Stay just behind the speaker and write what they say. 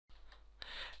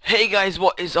Hey guys,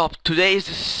 what is up? Today is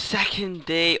the second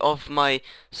day of my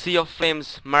Sea of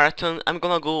Flames marathon. I'm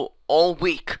gonna go all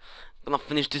week. I'm gonna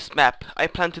finish this map. I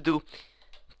plan to do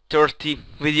 30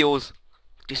 videos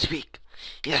this week.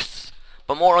 Yes,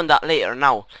 but more on that later.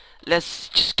 Now, let's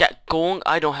just get going.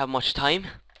 I don't have much time.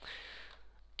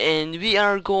 And we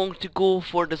are going to go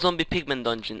for the zombie pigment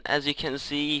dungeon. As you can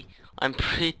see, I'm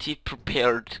pretty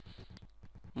prepared.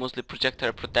 Mostly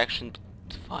projectile protection,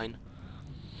 but fine.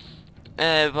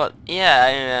 But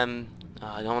yeah,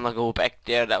 I don't wanna go back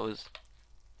there. That was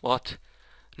what?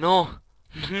 No,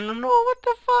 no, what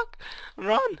the fuck?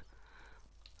 Run!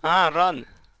 Run!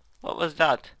 What was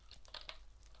that?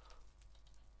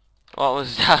 What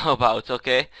was that about?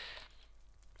 Okay,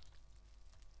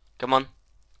 come on.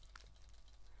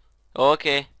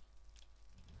 Okay,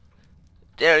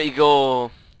 there you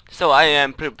go. So I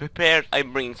am prepared.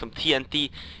 I'm bringing some TNT.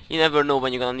 You never know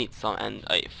when you're gonna need some, and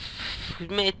I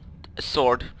made a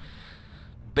sword.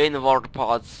 Bane of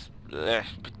Arthropods.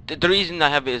 The reason I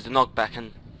have it is the knockback,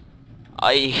 and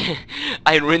I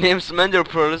I renamed some ender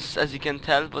pearls, as you can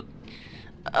tell, but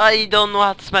I don't know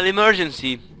how to spell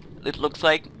emergency. It looks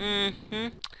like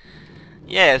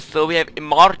yeah. So we have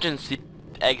emergency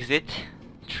exit,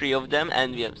 3 of them,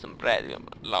 and we have some bread. We have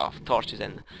a lot of torches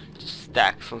and just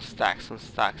stacks and stacks and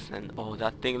stacks. And oh,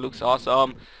 that thing looks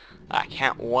awesome! I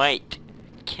can't wait.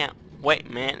 Can't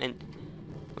wait, man. And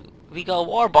we got a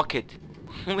war bucket.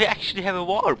 We actually have a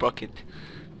war bucket.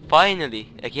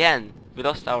 Finally, again. We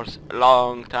lost ours a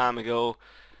long time ago.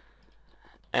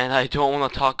 And I don't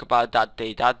want to talk about that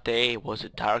day. That day was a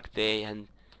dark day, and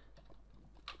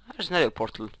there's another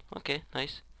portal. Okay,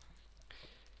 nice.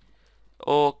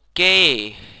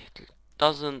 Okay. It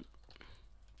doesn't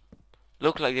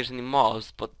look like there's any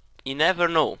mobs, but you never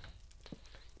know.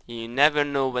 You never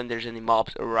know when there's any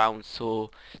mobs around, so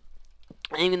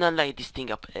I'm gonna light this thing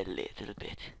up a little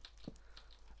bit.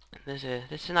 There's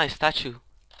a nice statue.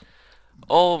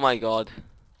 Oh my god.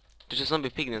 There's a zombie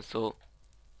pigment, so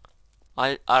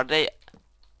are they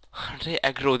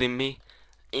aggroed in me?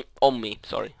 On me,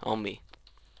 sorry, on me.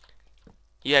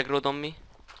 You aggroed on me?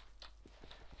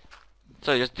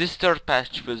 So just this third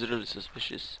patch was really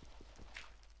suspicious.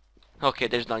 Okay,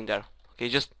 there's nothing there. Okay,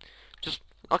 just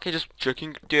okay, just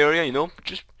checking the area, you know,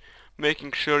 just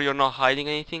making sure you're not hiding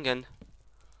anything, and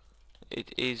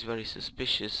it is very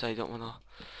suspicious. I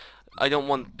don't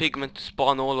want pigment to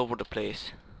spawn all over the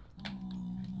place.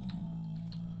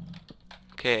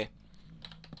 Okay.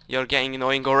 You're getting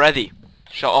annoying already.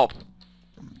 Shut up.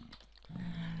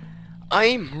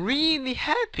 I'm really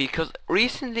happy because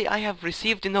recently I have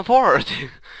received an award.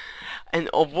 An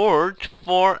award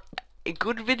for a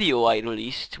good video I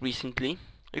released recently.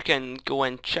 You can go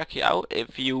and check it out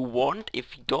if you want.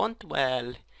 If you don't,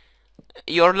 well,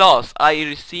 your loss. I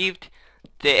received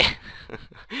the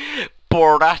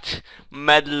Panrts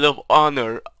Medal of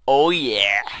Honor. Oh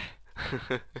yeah.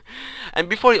 And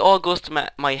before it all goes to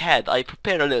my head, I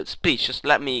prepared a little speech. Just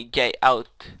let me get out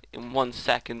in 1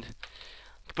 second.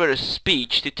 Prepare a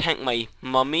speech to thank my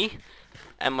mommy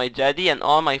and my daddy and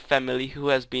all my family who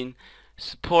has been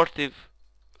supportive.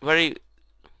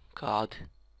 God.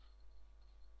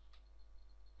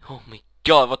 Oh my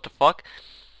god, what the fuck?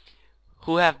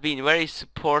 Who have been very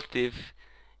supportive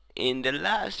in the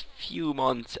last few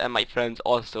months, and my friends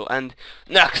also. And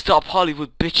next up,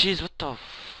 Hollywood bitches. What the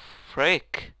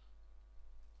frick?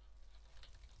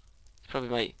 It's probably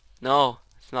my... No,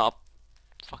 it's not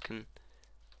fucking...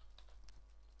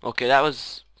 Okay, that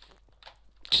was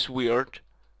just weird.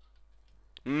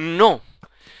 No!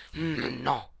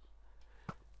 No!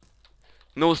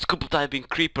 No scuba diving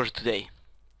creepers today.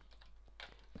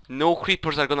 No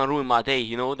creepers are gonna ruin my day,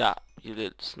 you know that? You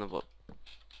little son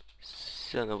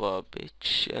of a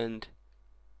bitch. And...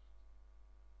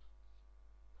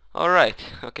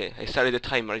 Alright, okay, I started the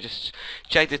timer. I just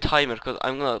checked the timer because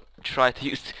I'm gonna try to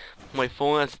use my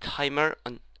phone as a timer,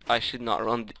 and I should not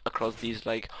run across these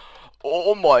like...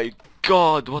 Oh my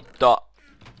god, what the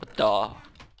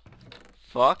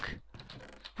fuck?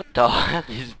 What the hell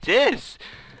is this?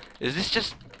 Is this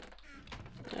just...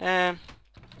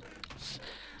 it's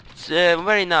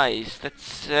very nice.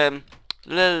 That's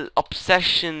little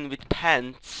obsession with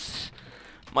pants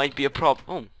might be a problem.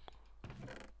 Oh.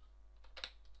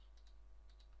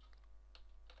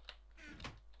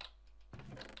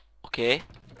 Okay.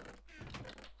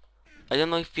 I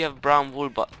don't know if we have brown wool,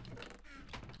 but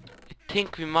I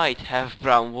think we might have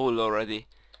brown wool already.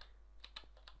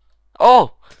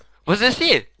 Oh! Was this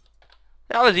it?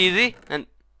 That was easy. And...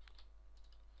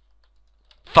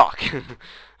 Fuck.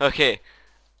 Okay.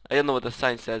 I don't know what the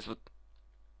sign says, but...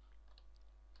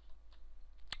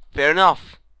 Fair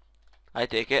enough. I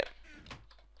take it.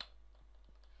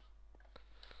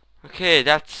 Okay,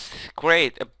 that's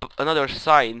great. Another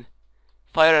sign.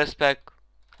 Fire respect.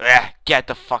 Get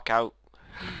the fuck out.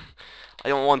 I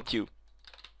don't want you.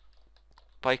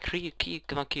 But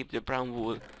gonna keep the brown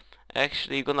wool.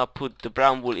 Actually gonna put the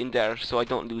brown wool in there so I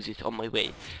don't lose it on my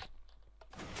way.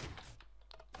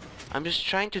 I'm just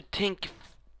trying to think if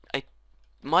I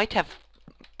might have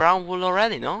brown wool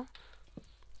already, no?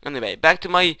 Anyway, back to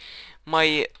my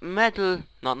metal,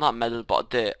 not metal, but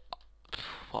the,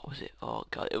 what was it? Oh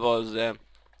god, it was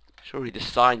surely the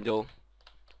sign though.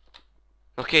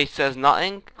 Okay, it says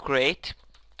nothing. Great.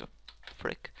 The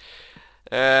frick.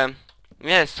 Yeah.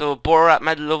 So Borat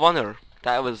Medal of Honor.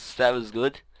 That was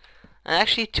good. And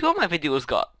actually, 2 of my videos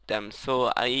got them,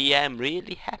 so I am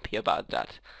really happy about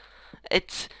that.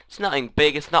 It's nothing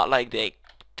big. It's not like the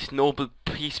Nobel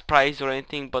Peace Prize or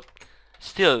anything, but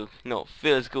still,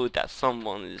 feels good that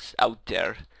someone is out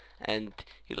there and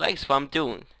he likes what I'm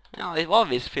doing. It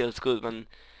always feels good when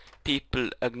people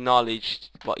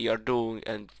acknowledge what you're doing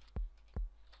and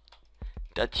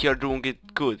that you're doing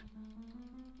it good.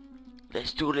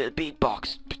 Let's do a little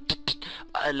beatbox.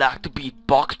 I like to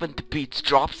beatbox when the beats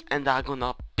drops, and I'm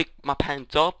gonna pick my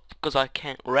pants up because I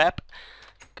can't rap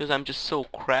because I'm just so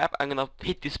crap. I'm gonna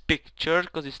hit this picture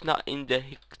because it's not in the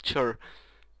picture.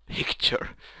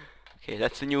 Okay,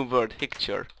 that's the new word,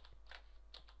 picture.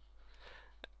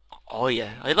 Oh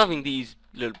yeah, I'm loving these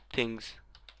little things.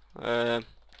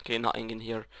 Okay, nothing in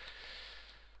here.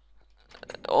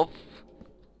 Oh,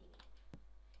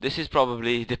 this is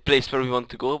probably the place where we want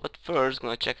to go, but first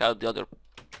gonna check out the other.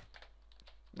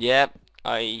 Yeah,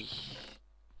 nothing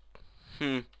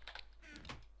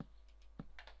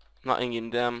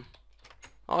in them.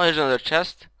 Oh, here's another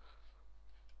chest.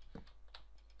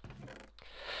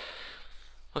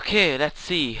 Okay, let's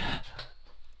see.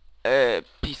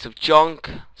 Piece of junk,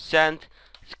 sand.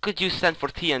 Could use sand for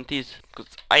TNTs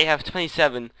because I have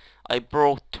 27. I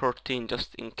brought 13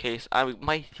 just in case. I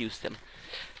might use them.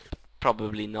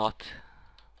 Probably not.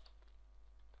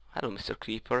 Hello, Mr.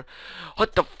 Creeper.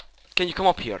 What the can you come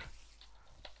up here?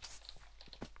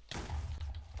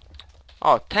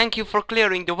 Oh, thank you for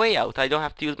clearing the way out. I don't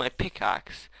have to use my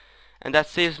pickaxe. And that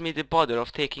saves me the bother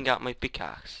of taking out my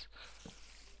pickaxe.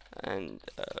 And,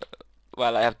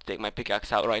 well, I have to take my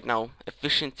pickaxe out right now.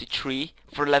 Efficiency 3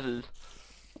 for level.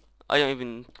 I don't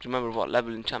even remember what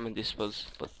level enchantment this was,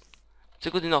 but it's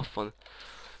a good enough one.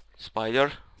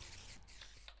 Spider.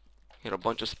 Here are a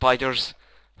bunch of spiders.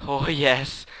 Oh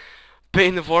yes.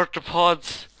 Bane of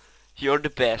arthropods. You're the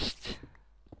best.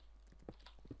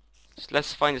 So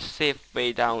let's find a safe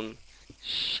way down.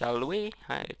 Shall we?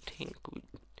 I think we...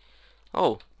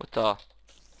 Oh, what the...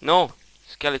 No!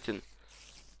 Skeleton.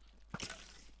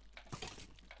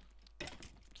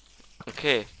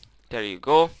 Okay, there you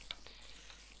go.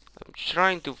 I'm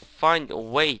trying to find a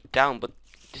way down, but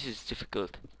this is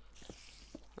difficult.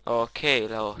 Okay,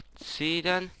 let's see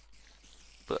then.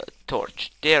 Put a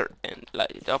torch there and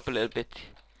light it up a little bit.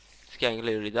 It's getting a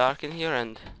little dark in here,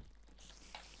 and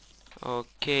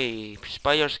okay,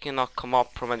 spiders cannot come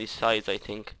up from any sides. I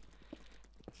think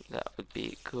that would be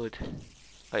a good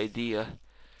idea.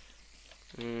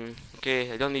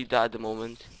 Okay, I don't need that at the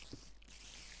moment.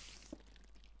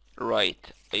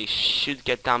 Right, I should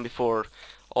get down before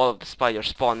all of the spiders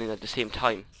spawn in at the same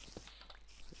time.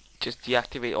 Just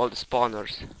deactivate all the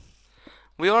spawners.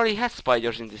 We already had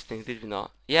spiders in this thing, did we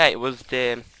not? Yeah, it was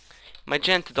the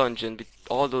magenta dungeon with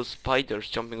all those spiders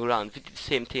jumping around. We did the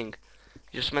same thing.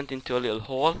 We just went into a little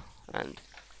hole and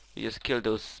we just killed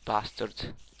those bastards.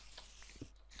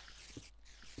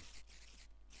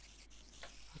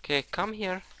 Okay, come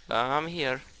here. I'm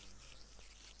here.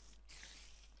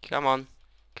 Come on.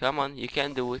 Come on, you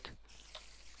can do it.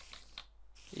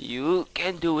 You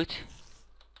can do it.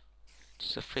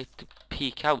 Just afraid to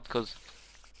peek out because...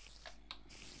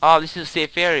 Oh, this is a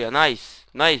safe area. Nice.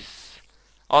 Nice.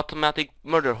 Automatic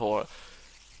murder hole.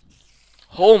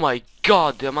 Oh my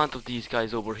god, the amount of these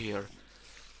guys over here.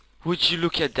 Would you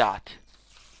look at that?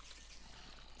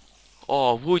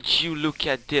 Oh, would you look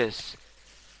at this?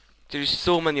 There's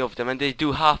so many of them and they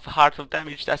do half a heart of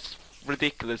damage. That's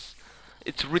ridiculous.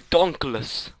 It's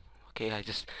redonkulous. Okay, I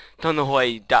just don't know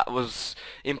why that was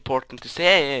important to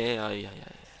say.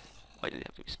 Why do they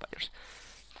have to be spiders?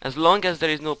 As long as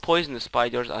there is no poisonous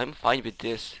spiders, I'm fine with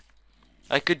this.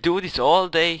 I could do this all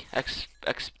day.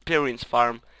 Experience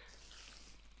farm.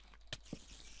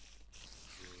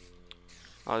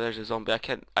 Oh, there's a zombie.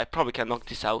 I probably can knock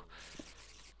this out.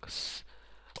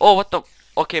 Oh, what the?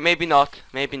 Okay, maybe not.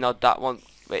 Maybe not that one.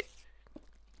 Wait.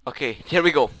 Okay, here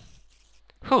we go.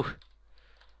 Whew.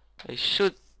 I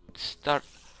should start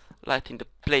lighting the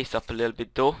place up a little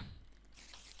bit though.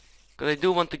 Because I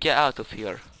do want to get out of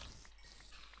here.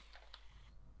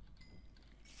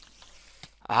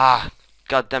 Ah,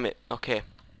 god damn it. Okay.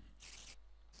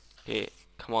 Okay,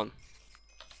 come on.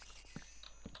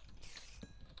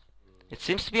 It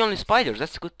seems to be only spiders,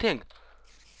 that's a good thing.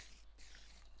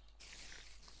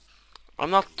 I'm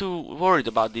not too worried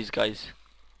about these guys.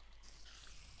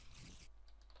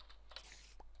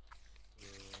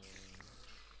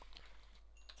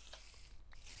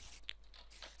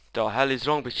 The hell is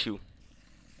wrong with you?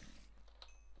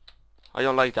 I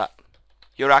don't like that.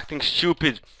 You're acting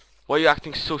stupid. Why are you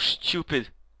acting so stupid?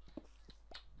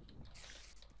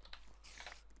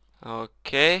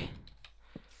 Okay.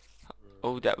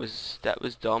 Oh, that was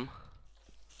dumb.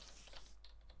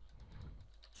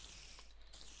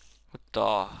 What the?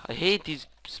 I hate these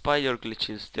spider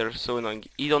glitches. They're so annoying.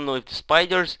 You don't know if the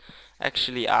spiders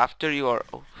actually after you or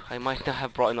oh, I might not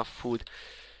have brought enough food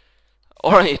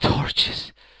or any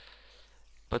torches.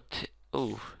 But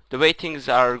oh, the way things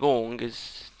are going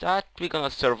is that we're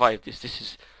gonna survive this. This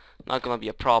is not gonna be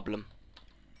a problem.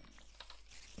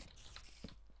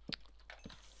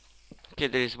 Okay,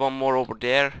 there is one more over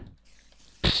there.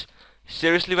 Psst,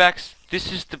 seriously, Max?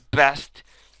 This is the best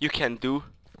you can do?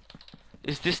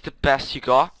 Is this the best you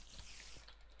got?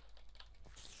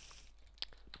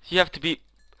 You have to be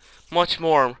much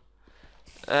more,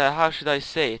 how should I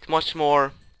say it? Much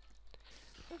more,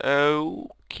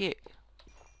 okay.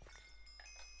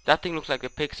 That thing looks like a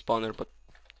pig spawner, but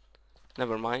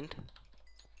never mind.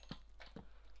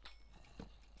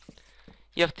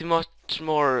 You have to be much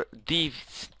more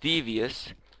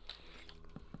devious.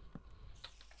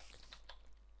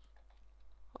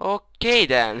 Okay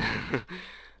then.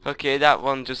 Okay, that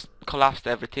one just collapsed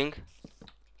everything.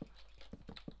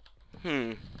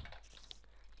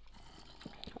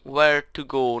 Where to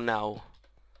go now?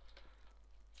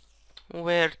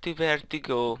 Where to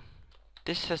go?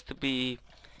 This has to be...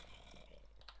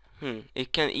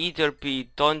 It can either be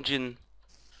dungeon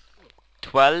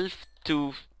 12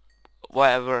 to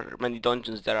whatever many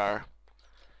dungeons there are.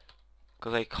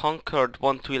 Because I conquered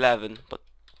 1 to 11, but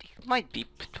it might be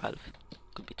 12.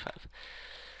 Could be 12.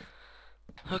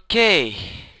 Okay.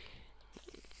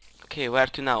 Okay, where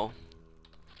to now?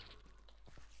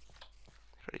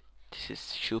 Right, this is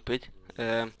stupid.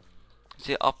 Is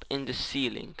it up in the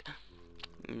ceiling?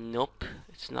 Nope,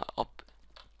 it's not up.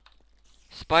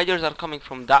 Spiders are coming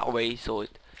from that way, so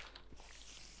it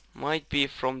might be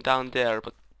from down there,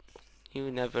 but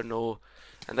you never know.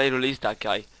 And I released that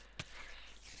guy.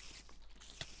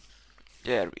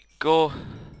 There we go.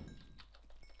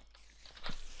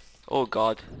 Oh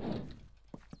god.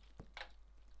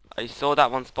 I saw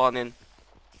that one spawn in.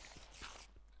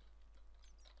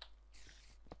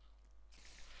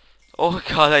 Oh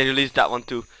god, I released that one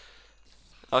too.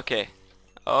 Okay.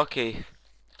 Okay.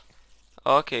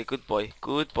 Okay, good boy.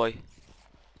 Good boy.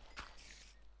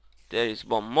 There is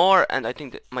one more, and I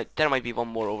think that there might be one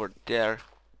more over there.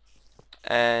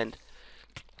 And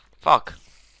fuck.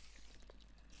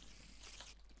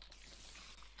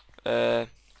 There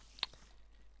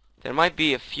might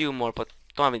be a few more, but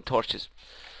don't have any torches.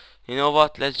 You know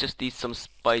what? Let's just eat some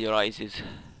spider eyes.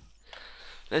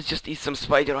 Let's just eat some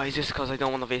spider eyes because I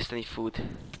don't want to waste any food.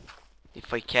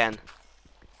 If I can.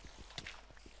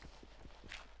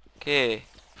 Okay.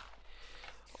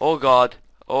 Oh god.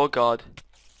 Oh god.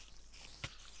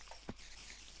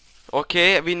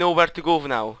 Okay, we know where to go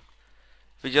now.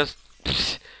 We just...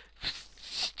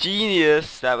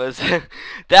 Genius. That was...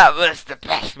 that was the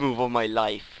best move of my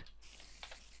life.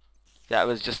 That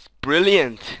was just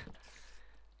brilliant.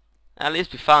 At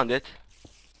least we found it.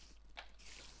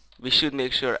 We should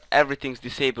make sure everything's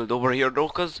disabled over here though,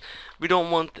 because we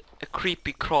don't want a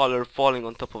creepy crawler falling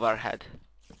on top of our head.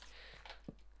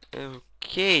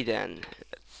 Okay then,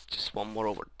 that's just one more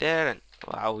over there, and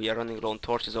wow, we are running low on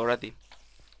torches already.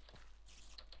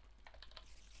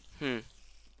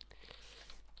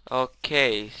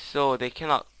 Okay, so they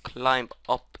cannot climb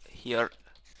up here,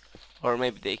 or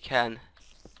maybe they can.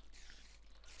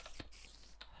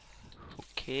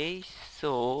 Okay,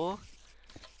 so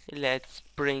let's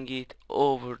bring it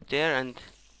over there and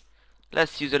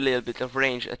let's use a little bit of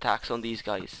range attacks on these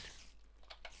guys.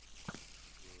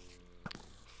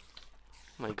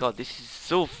 My god, this is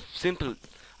so simple.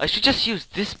 I should just use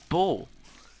this bow.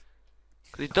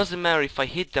 Cause it doesn't matter if I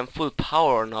hit them full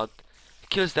power or not. It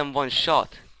kills them one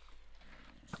shot.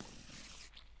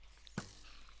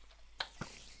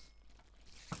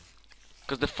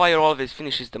 Because the fire always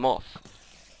finishes them off.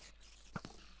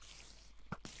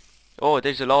 Oh,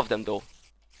 there's a lot of them though.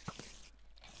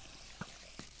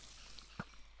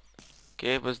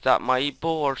 Okay, was that my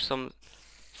bow or some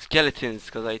skeletons?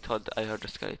 Because I thought I heard a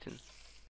skeleton.